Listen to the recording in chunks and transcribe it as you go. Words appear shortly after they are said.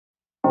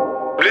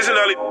and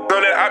all these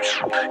on that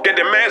option. Get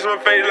the mask on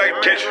my face like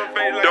a catch.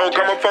 Don't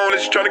call my phone,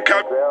 it's trying to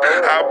cop.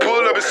 I'll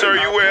pull up and serve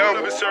you well.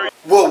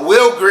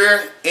 Will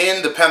Grier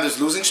end the Panthers'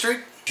 losing streak?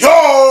 Yo!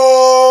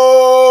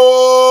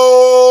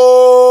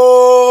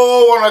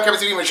 On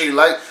LCameraTV, make sure you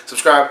like,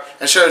 subscribe,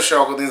 and share the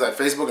show with things like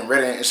Facebook and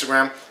Reddit and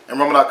Instagram and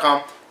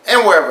Rumble.com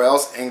and wherever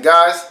else. And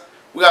guys,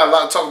 we got a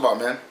lot to talk about,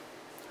 man.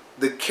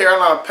 The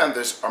Carolina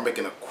Panthers are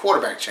making a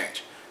quarterback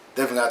change.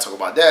 Definitely got to talk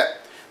about that.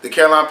 The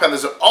Carolina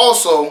Panthers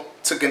also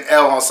took an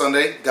L on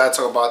Sunday. Got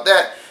to talk about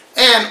that.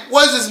 And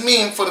what does this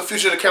mean for the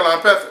future of the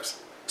Carolina Panthers?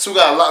 So we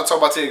got a lot to talk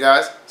about today,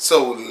 guys.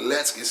 So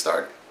let's get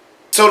started.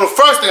 So the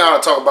first thing I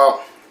want to talk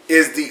about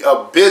is the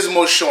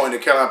abysmal showing the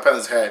Carolina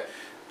Panthers had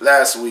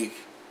last week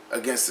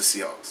against the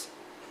Seahawks.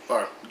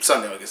 Or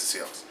Sunday against the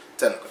Seahawks,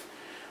 technically.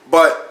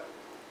 But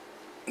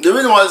the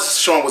reason why this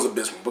showing was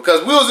abysmal,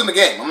 because we was in the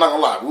game. I'm not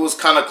going to lie. We was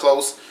kind of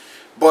close.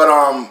 But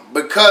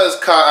because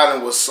Kyle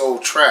Allen was so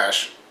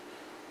trash,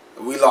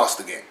 we lost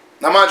the game.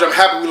 Now, mind you, I'm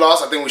happy we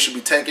lost. I think we should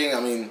be tanking. I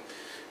mean,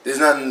 there's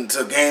nothing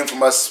to gain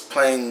from us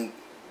playing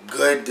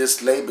good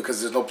this late because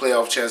there's no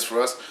playoff chance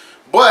for us.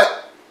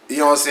 But, you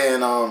know what I'm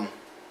saying,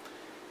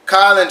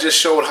 Kyle Allen just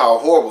showed how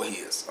horrible he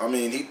is. I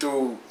mean, he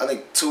threw, I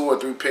think, 2 or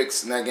 3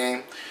 picks in that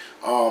game.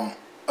 No,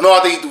 I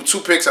think he threw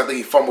 2 picks. I think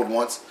he fumbled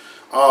once.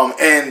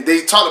 And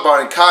they talked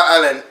about it.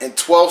 Kyle Allen, in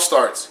 12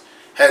 starts,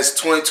 has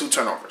 22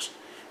 turnovers.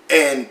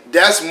 And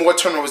that's more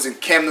turnovers than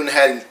Cam Newton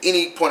had in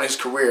any point in his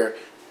career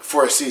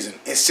for a season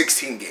in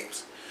 16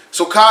 games.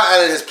 So Kyle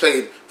Allen has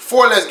played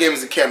 4 less games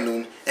than Cam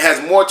Newton and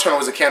has more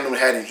turnovers than Cam Newton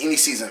had in any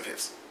season of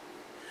his.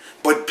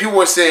 But people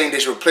were saying they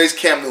should replace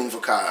Cam Newton for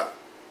Kyle Allen.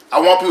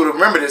 I want people to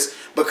remember this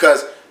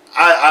because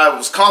I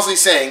was constantly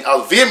saying, I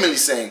was vehemently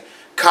saying,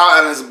 Kyle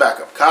Allen is a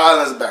backup. Kyle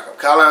Allen is a backup.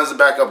 Kyle Allen is a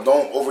backup.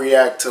 Don't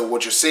overreact to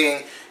what you're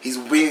seeing. He's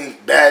beating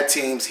bad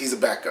teams. He's a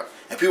backup.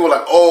 And people were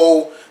like,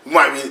 oh, we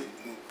might be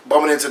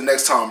bumping into the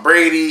next Tom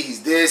Brady.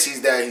 He's this,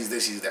 he's that, he's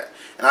this, he's that.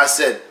 And I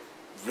said,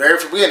 very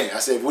from the beginning, I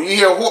said, when you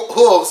hear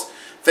hooves,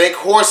 think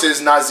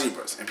horses, not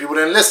zebras. And people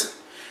didn't listen.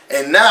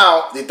 And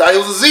now, they thought he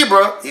was a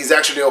zebra. He's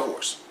actually a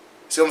horse.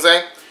 See what I'm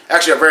saying?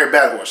 Actually, a very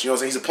bad horse. You know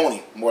what I'm saying? He's a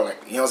pony, more like.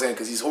 You know what I'm saying?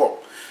 Because he's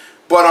horrible.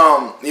 But,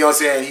 you know what I'm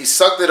saying? He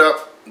sucked it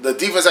up. The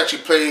defense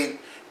actually played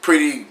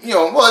pretty, you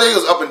know, well, it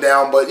was up and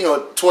down. But, you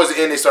know, towards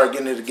the end, they started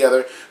getting it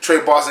together. Trey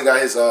Boston got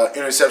his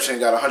interception,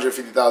 got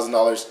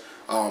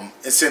 $150,000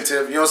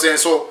 incentive. You know what I'm saying?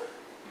 So,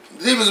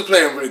 the defense was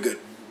playing really good.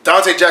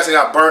 Dante Jackson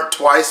got burnt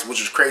twice, which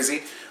was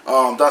crazy.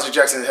 Dante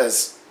Jackson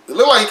has, it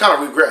looked like he kind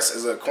of regressed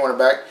as a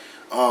cornerback.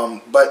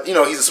 But, you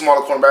know, he's a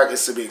smaller cornerback.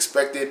 It's to be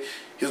expected.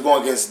 He was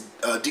going against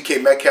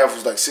DK Metcalf,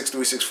 who's like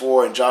 6'3",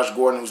 6'4", and Josh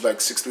Gordon, who's like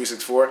 6'3",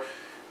 6'4".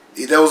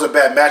 That was a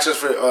bad matchup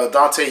for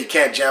Dante. He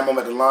can't jam him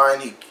at the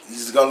line.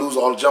 He's going to lose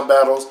all the jump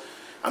battles.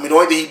 I mean, the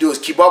only thing he do is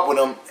keep up with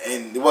him,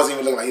 and it wasn't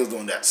even looking like he was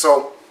doing that.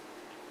 So,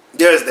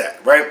 there's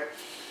that, right?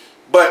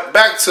 But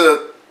back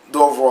to the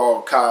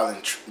overall Kyle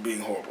Allen being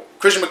horrible.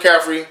 Christian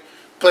McCaffrey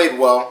played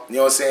well, you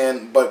know what I'm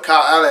saying? But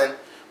Kyle Allen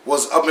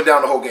was up and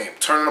down the whole game,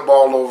 turning the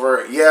ball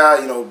over.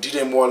 Yeah, you know,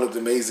 DJ Moore looked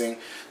amazing,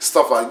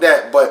 stuff like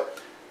that.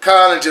 But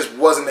Kyle Allen just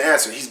wasn't the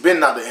answer. He's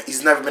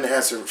never been the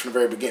answer from the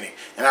very beginning.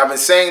 And I've been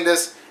saying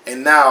this,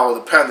 and now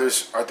the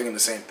Panthers are thinking the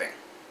same thing.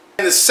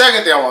 And the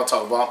second thing I want to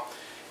talk about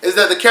is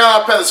that the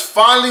Carolina Panthers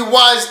finally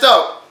wised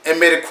up and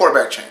made a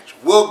quarterback change.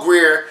 Will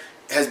Grier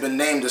has been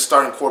named the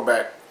starting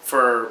quarterback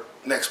for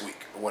next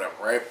week or whatever,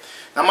 right?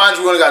 Now, mind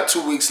you, we only got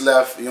 2 weeks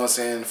left, you know what I'm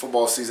saying,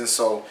 football season,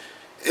 so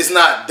it's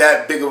not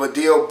that big of a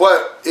deal,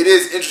 but it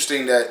is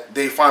interesting that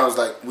they finally was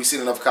like, we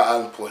seen enough Kyle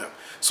Allen pull him.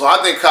 So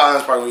I think Kyle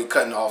Allen's probably going to be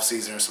cutting off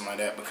season or something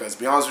like that because, to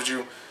be honest with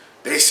you,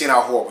 they've seen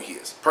how horrible he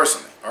is,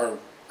 personally. Or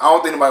I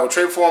don't think anybody will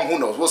trade for him. Who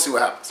knows? We'll see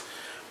what happens.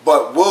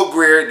 But Will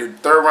Grier, the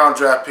 3rd-round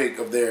draft pick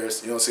of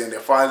theirs, you know what I'm saying, they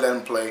finally let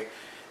him play.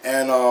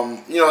 And,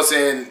 you know what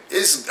I'm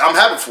saying, I'm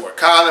happy for it.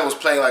 Kyle Allen was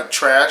playing like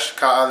trash.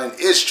 Kyle Allen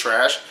is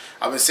trash.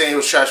 I've been saying he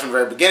was trash from the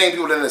very beginning.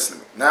 People didn't listen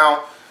to me.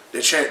 Now,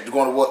 they're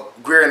going to Will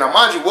Grier. Now,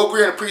 mind you, Will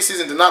Grier in the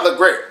preseason did not look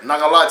great. I'm not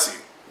going to lie to you.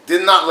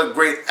 Did not look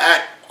great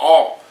at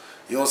all.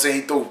 You know what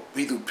I'm saying?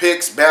 He threw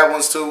picks, bad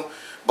ones too.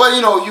 But,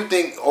 you know, you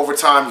think over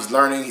time he's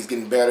learning, he's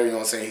getting better. You know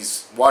what I'm saying?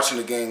 He's watching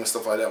the game and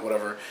stuff like that,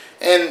 whatever.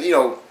 And, you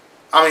know,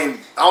 I mean,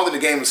 I don't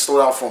think the game has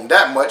slowed down for him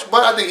that much,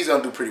 but I think he's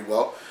going to do pretty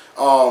well.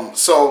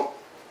 So,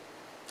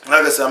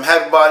 like I said, I'm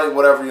happy about it,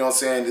 whatever, you know what I'm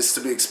saying? This is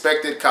to be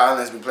expected. Kyle Allen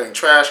has been playing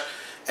trash.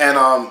 And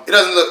it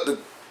doesn't look, the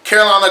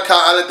Carolina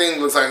Kyle Allen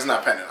thing looks like it's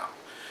not panning out.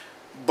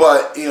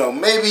 But, you know,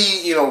 maybe,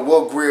 you know,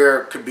 Will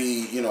Grier could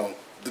be, you know,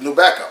 the new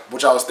backup,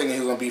 which I was thinking he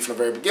was going to be from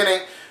the very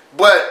beginning.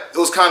 But it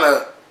was kind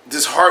of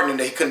disheartening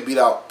that he couldn't beat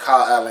out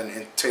Kyle Allen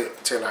and Taylor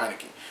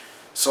Heineke.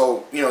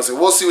 So, you know, so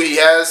we'll see what he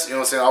has. You know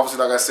what I'm saying?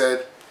 Obviously, like I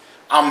said,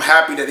 I'm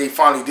happy that they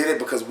finally did it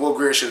because Will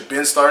Grier should have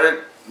been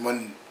started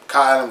when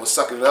Kyle Allen was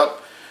sucking it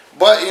up.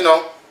 But, you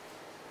know,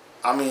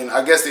 I mean,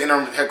 I guess the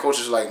interim head coach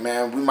is like,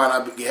 man, we might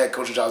not get head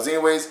coaching jobs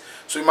anyways,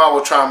 so we might as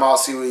well try him out,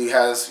 see what he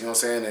has, you know what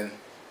I'm saying, and,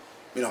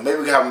 you know, maybe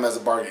we can have him as a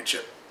bargaining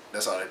chip.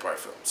 That's how they probably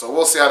feel. So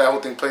we'll see how that whole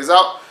thing plays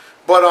out.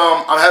 But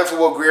I'm happy for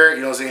Will Grier,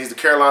 you know what I'm saying, he's the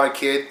Carolina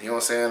kid, you know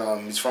what I'm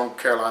saying, he's from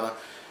Carolina,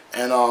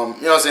 And, you know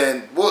what I'm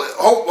saying,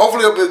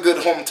 hopefully it'll be a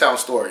good hometown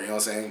story, you know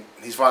what I'm saying.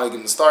 He's finally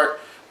getting the start.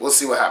 We'll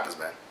see what happens,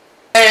 man.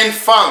 And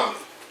finally,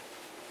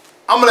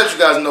 I'm going to let you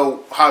guys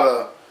know how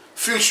the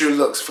future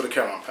looks for the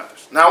Carolina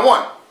Panthers. Now,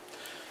 one,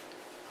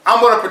 I'm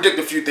going to predict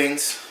a few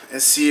things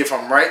and see if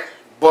I'm right.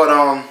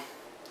 But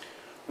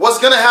what's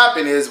going to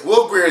happen is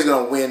Will Grier is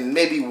going to win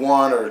maybe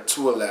 1 or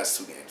 2 of the last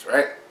 2 games,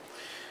 right?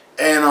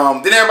 And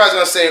then everybody's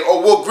going to say,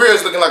 oh, Will Grier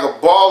is looking like a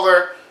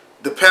baller.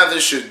 The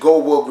Panthers should go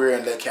Will Grier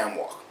and let Cam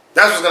walk.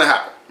 That's what's going to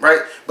happen,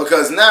 right?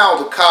 Because now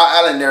the Kyle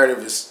Allen narrative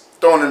is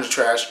thrown in the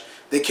trash.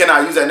 They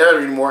cannot use that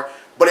narrative anymore.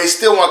 But they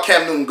still want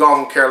Cam Newton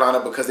gone from Carolina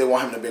because they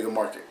want him in a bigger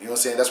market. You know what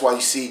I'm saying? That's why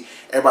you see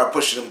everybody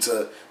pushing him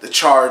to the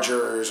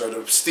Chargers or the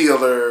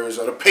Steelers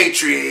or the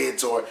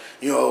Patriots or,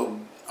 you know,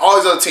 all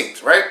these other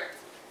teams, right?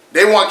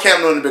 They want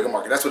Cam Newton in a bigger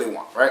market. That's what they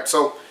want, right?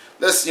 So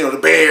let's, you know, the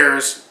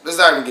Bears. Let's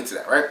not even get to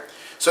that, right?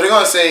 So they're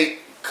going to say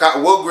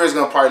Will Grier is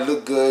going to probably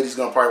look good. He's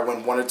going to probably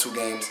win 1 or 2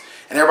 games.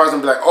 And everybody's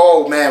going to be like,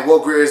 oh, man, Will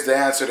Grier is the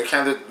answer. The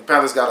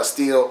Panthers got a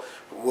steal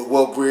with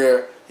Will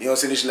Grier. You know what I'm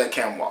saying? They should let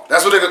Cam walk.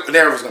 That's what the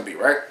narrative is going to be,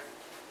 right?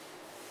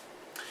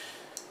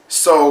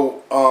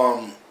 So,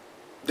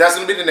 that's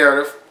going to be the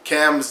narrative.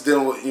 Cam's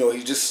dealing with, you know,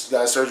 he just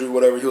got surgery,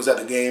 whatever. He was at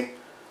the game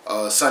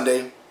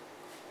Sunday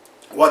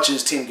watching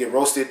his team get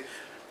roasted.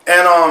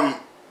 And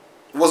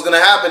what's going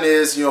to happen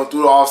is, you know,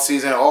 through the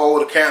offseason, oh,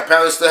 the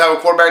Panthers still have a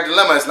quarterback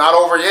dilemma. It's not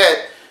over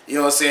yet. You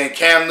know what I'm saying?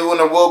 Cam Newton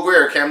or Will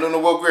Grier. Cam Newton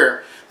or Will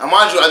Grier. Now,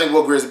 mind you, I think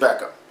Will Grier is a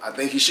backup. I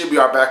think he should be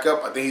our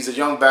backup. I think he's a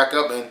young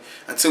backup. And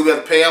until we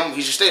have to pay him,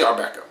 he should stay our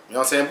backup. You know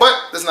what I'm saying? But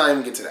let's not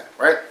even get to that,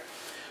 right?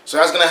 So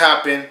that's going to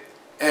happen.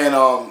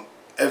 And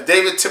if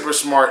David Tipper's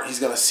smart, he's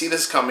going to see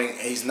this coming and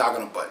he's not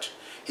going to budge.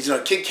 He's going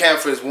to kick Cam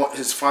for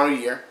his final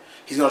year.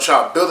 He's going to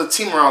try to build a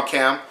team around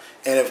Cam.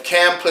 And if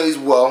Cam plays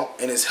well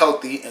and is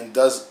healthy and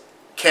does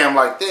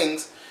Cam-like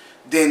things,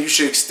 then you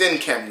should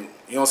extend Cam Newton.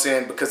 You know what I'm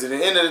saying? Because at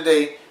the end of the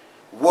day,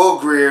 Will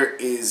Grier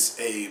is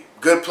a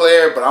good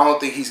player, but I don't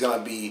think he's going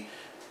to be,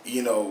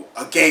 you know,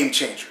 a game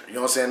changer. You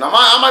know what I'm saying?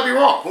 I might be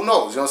wrong. Who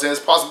knows? You know what I'm saying?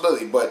 It's a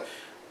possibility. But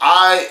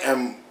I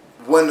am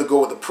willing to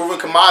go with the proven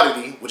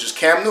commodity, which is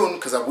Cam Newton,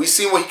 because we've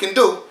seen what he can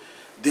do.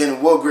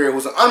 Then Will Grier,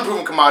 who's an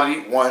unproven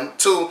commodity, 1.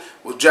 2,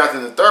 was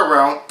drafted in the 3rd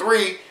round.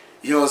 3,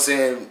 you know what I'm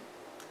saying,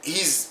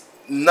 he's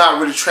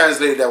not really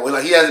translated that way.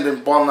 Like, he hasn't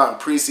been balling out in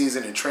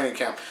preseason and training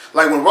camp.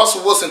 Like, when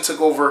Russell Wilson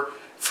took over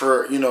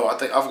for, you know, I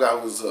forgot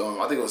who was,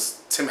 I think it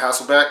was Tim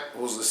Hasselbeck,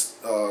 who was this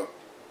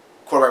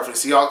quarterback for the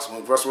Seahawks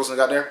when Russell Wilson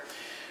got there.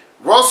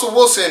 Russell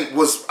Wilson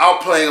was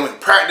outplaying him in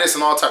practice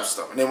and all types of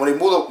stuff. And then when they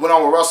went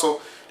on with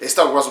Russell, they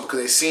stuck with Russell because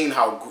they seen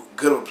how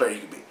good of a player he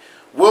could be.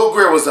 Will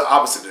Grier was the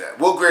opposite of that.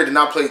 Will Grier did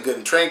not play good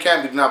in training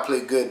camp. He did not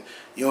play good,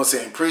 you know what I'm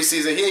saying, in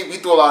preseason. He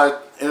threw a lot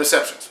of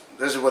interceptions.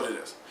 That's just what it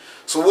is.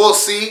 So we'll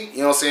see, you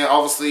know what I'm saying,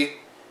 obviously.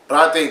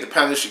 But I think the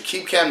Panthers should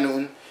keep Cam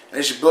Newton, and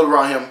they should build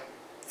around him.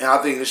 And I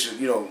think they should,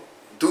 you know,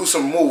 do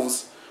some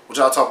moves, which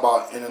I'll talk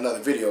about in another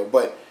video.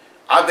 But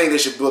I think they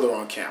should build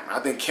around Cam.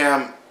 I think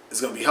Cam is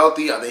going to be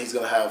healthy. I think he's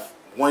going to have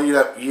 1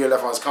 year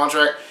left on his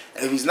contract.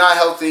 And if he's not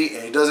healthy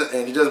and he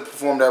doesn't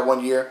perform that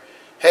 1 year,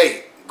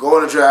 hey, go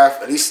in the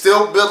draft, at least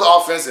still build the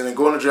offense, and then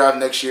go in the draft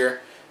next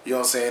year, you know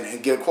what I'm saying,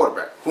 and get a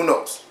quarterback. Who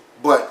knows?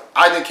 But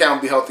I think Cam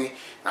will be healthy,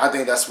 and I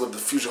think that's what the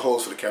future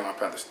holds for the Carolina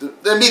Panthers. The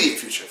immediate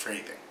future, for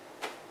anything.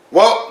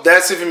 Well,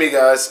 that's it for me,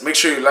 guys. Make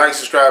sure you like,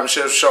 subscribe, and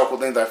share with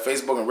things like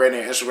Facebook and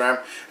Reddit and Instagram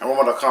and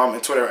YOOOOO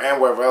and Twitter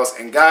and wherever else.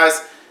 And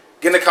guys,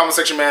 get in the comment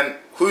section, man,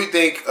 who you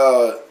think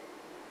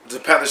the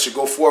Panthers should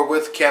go forward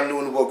with, Cam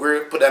Newton and Will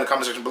Grier. Put that in the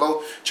comment section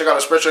below. Check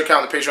out the Spreadshirt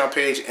account, the Patreon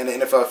page, and the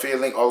NFL affiliate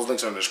link. All those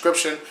links are in the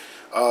description.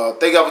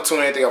 Thank y'all for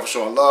tuning in. Thank y'all for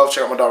showing love.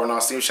 Check out my dog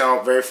Renan Steve's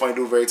channel. Very funny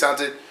dude, very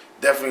talented.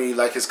 Definitely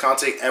like his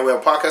content, and we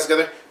have a podcast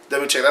together.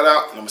 Definitely check that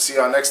out. And I'm going to see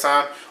y'all next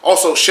time.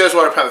 Also, share this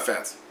with other Panther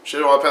fans. Share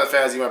it with other Panther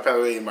fans, even my Panther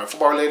related, my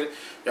football related.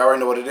 Y'all already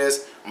know what it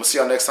is. I'm going to see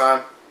y'all next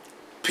time.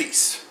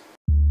 Peace.